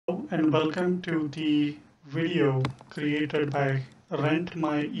and welcome to the video created by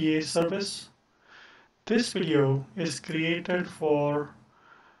RentMyEA service. This video is created for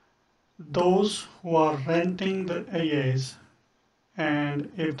those who are renting the EAs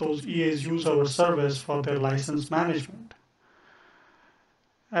and if those EAs use our service for their license management.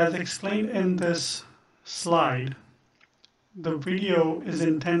 As explained in this slide, the video is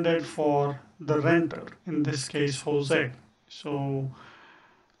intended for the renter, in this case Jose. So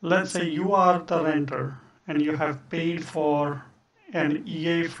let's say you are the renter and you have paid for an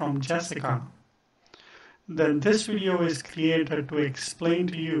EA from Jessica. Then this video is created to explain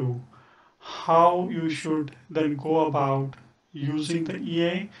to you how you should then go about using the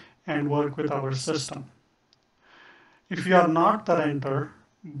EA and work with our system. If you are not the renter,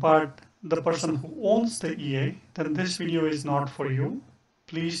 but the person who owns the EA, then this video is not for you.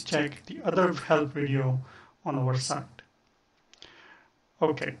 Please check the other help video on our site.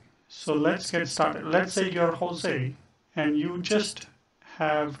 Okay, so let's get started. Let's say you're Jose and you just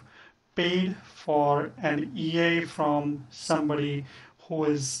have paid for an EA from somebody who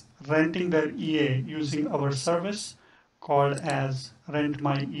is renting their EA using our service called as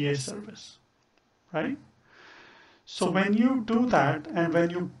RentMyEA service, right? So when you do that and when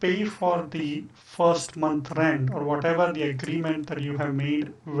you pay for the first month rent or whatever the agreement that you have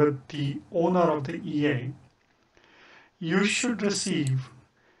made with the owner of the EA, you should receive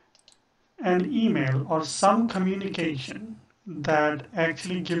an email or some communication that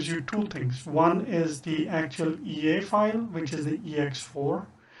actually gives you two things. One is the actual EA file, which is the EX4,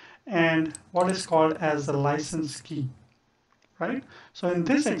 and what is called as the license key, right? So in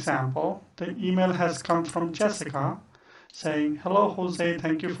this example, the email has come from Jessica saying, "Hello Jose,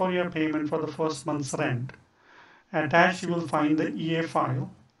 thank you for your payment for the first month's rent." Attached you will find the EA file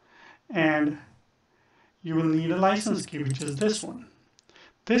and you will need a license key, which is this one.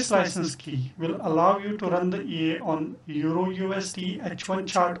 This license key will allow you to run the EA on EURUSD H1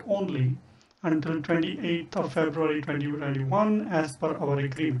 chart only until 28th of February 2021 as per our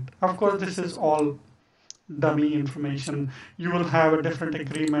agreement. Of course, this is all dummy information. You will have a different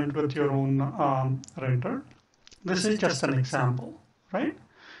agreement with your own renter. This is just an example, right?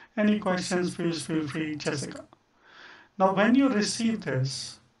 Any questions, please feel free, Jessica. Now, when you receive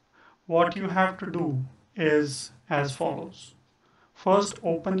this, what you have to do is as follows. First,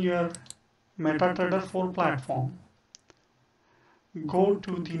 open your MetaTrader 4 platform. Go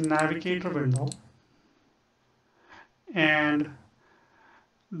to the navigator window and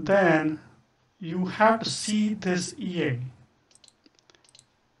then you have to see this EA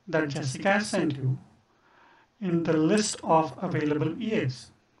that Jessica has sent you in the list of available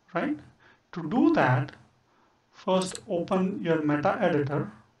EAs, right? To do that, first open your meta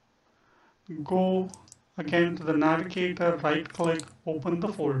editor, go again to the navigator, right click, open the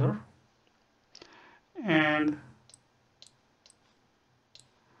folder, and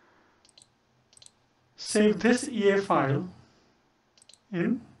save this EA file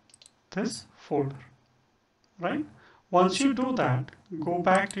in this folder, right? Once you do that, go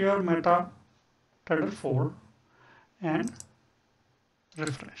back to your MetaTrader 4 and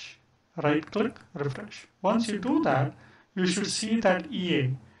refresh. Right click, refresh. Once you do that, you should see that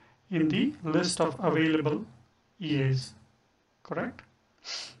EA in the list of available EAs, correct?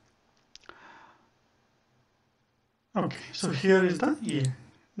 Okay, so here is the EA.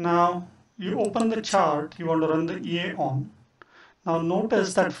 Now you open the chart you want to run the EA on. Now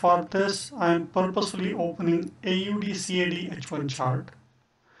notice that for this I am purposefully opening AUD-CAD H1 chart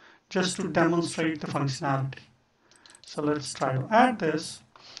just to demonstrate the functionality. So let's try to add this.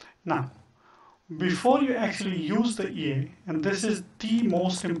 Now, before you actually use the EA, and this is the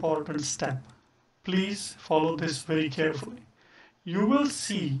most important step, please follow this very carefully. You will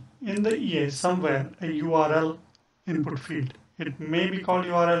see in the EA somewhere a URL input field. It may be called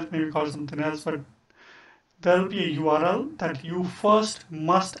URL, it may be called something else, but there will be a URL that you first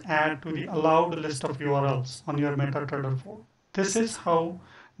must add to the allowed list of URLs on your MetaTrader 4. This is how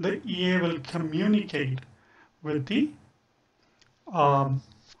the EA will communicate with the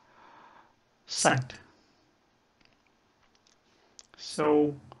site.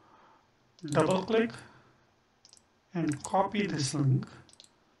 So double click and copy this link,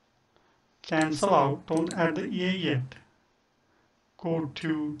 cancel out, don't add the EA yet. Go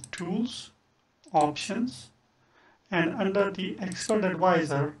to Tools, Options, and under the Expert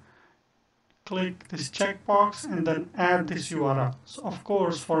Advisor, click this checkbox and then add this URL. So of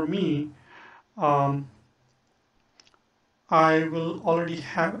course, for me, I will already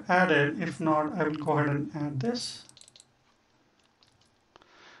have added. If not, I will go ahead and add this.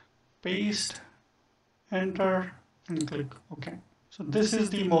 Paste, enter, and click OK. So this is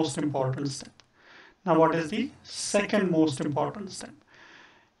the most important step. Now what is the second most important step?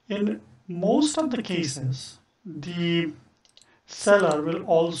 In most of the cases, the seller will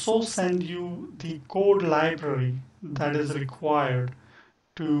also send you the code library that is required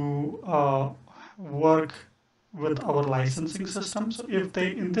to work with our licensing system. So if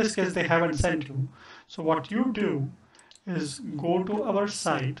they, in this case, they haven't sent you, so what you do is go to our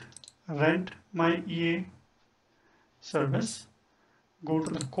site, RentMyEA service, go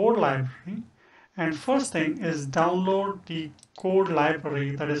to the code library, and first thing is download the code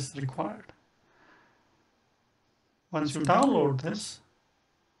library that is required. Once you download this,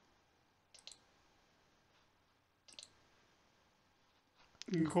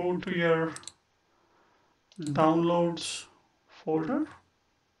 go to your downloads folder.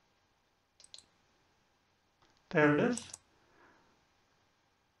 There it is.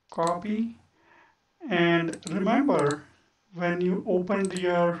 Copy. And remember, when you opened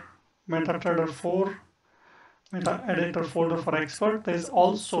your MetaTrader 4 Meta Editor folder for expert, there is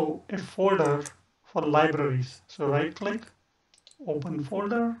also a folder for libraries. So right click, open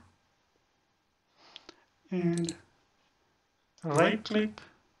folder, and right click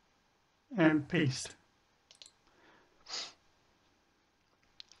and paste.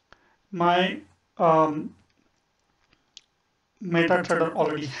 My MetaTrader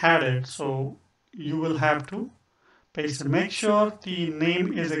already had it, so you will have to paste it. Make sure the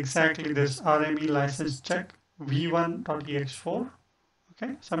name is exactly this, RME license check v1.ex4.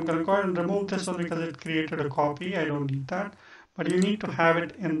 Okay, so I'm going to go ahead and remove this one because it created a copy. I don't need that, but you need to have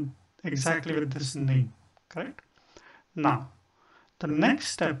it in exactly with this name, correct? Now, the next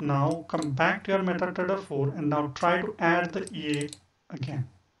step, now come back to your MetaTrader 4 and now try to add the EA again,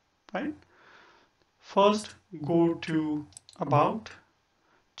 right? First, go to About,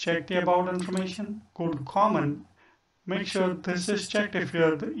 check the About information, go to Common, make sure this is checked if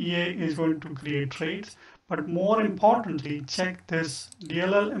the EA is going to create trades, but more importantly, check this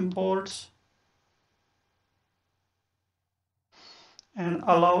DLL imports and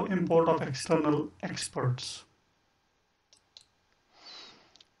allow import of external experts.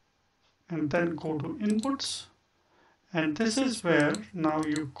 And then go to Inputs, and this is where now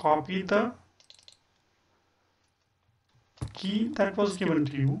you copy the key that was given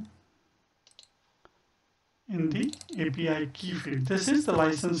to you in the API key field. This is the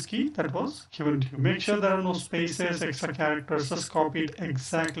license key that was given to you. Make sure there are no spaces, extra characters, just copy it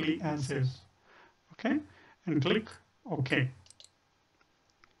exactly as is. Okay, and click OK.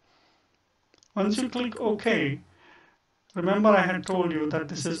 Once you click OK, remember I had told you that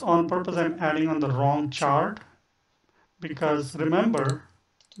this is on purpose. I'm adding on the wrong chart because remember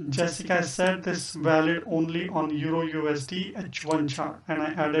Jessica said this valid only on Euro USD H1 chart, and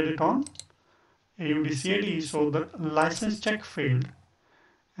I added it on AUDCAD, so the license check failed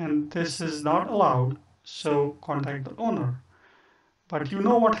and this is not allowed, so contact the owner. But you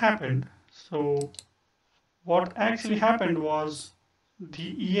know what happened. So what actually happened was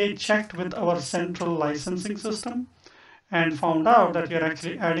the EA checked with our central licensing system and found out that you're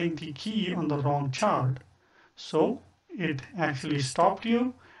actually adding the key on the wrong chart. So it actually stopped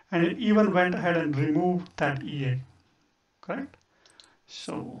you, and it even went ahead and removed that EA, correct?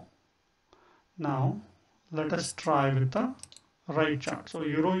 So now let us try with the right chart. So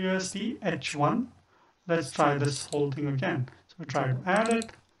Euro USD H1, let's try this whole thing again. So we try to add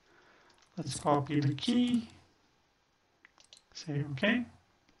it, let's copy the key, say OK.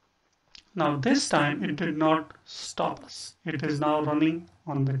 Now this time it did not stop us. It is now running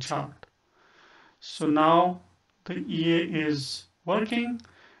on the chart. So now the EA is working.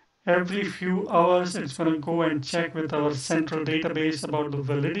 Every few hours it's going to go and check with our central database about the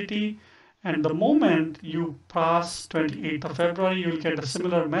validity, and the moment you pass 28th of February you'll get a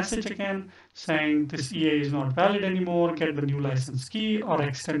similar message again saying this EA is not valid anymore, get the new license key or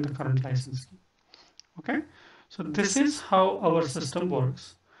extend the current license key. Okay, so this is how our system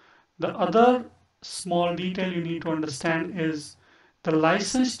works. The other small detail you need to understand is the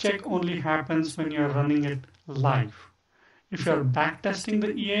license check only happens when you're running it live. If you're backtesting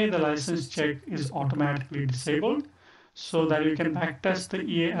the EA, the license check is automatically disabled so that you can backtest the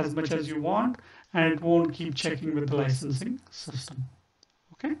EA as much as you want and it won't keep checking with the licensing system.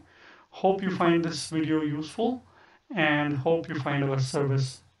 Okay? Hope you find this video useful and hope you find our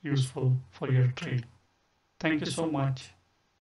service useful for your trade. Thank you so much.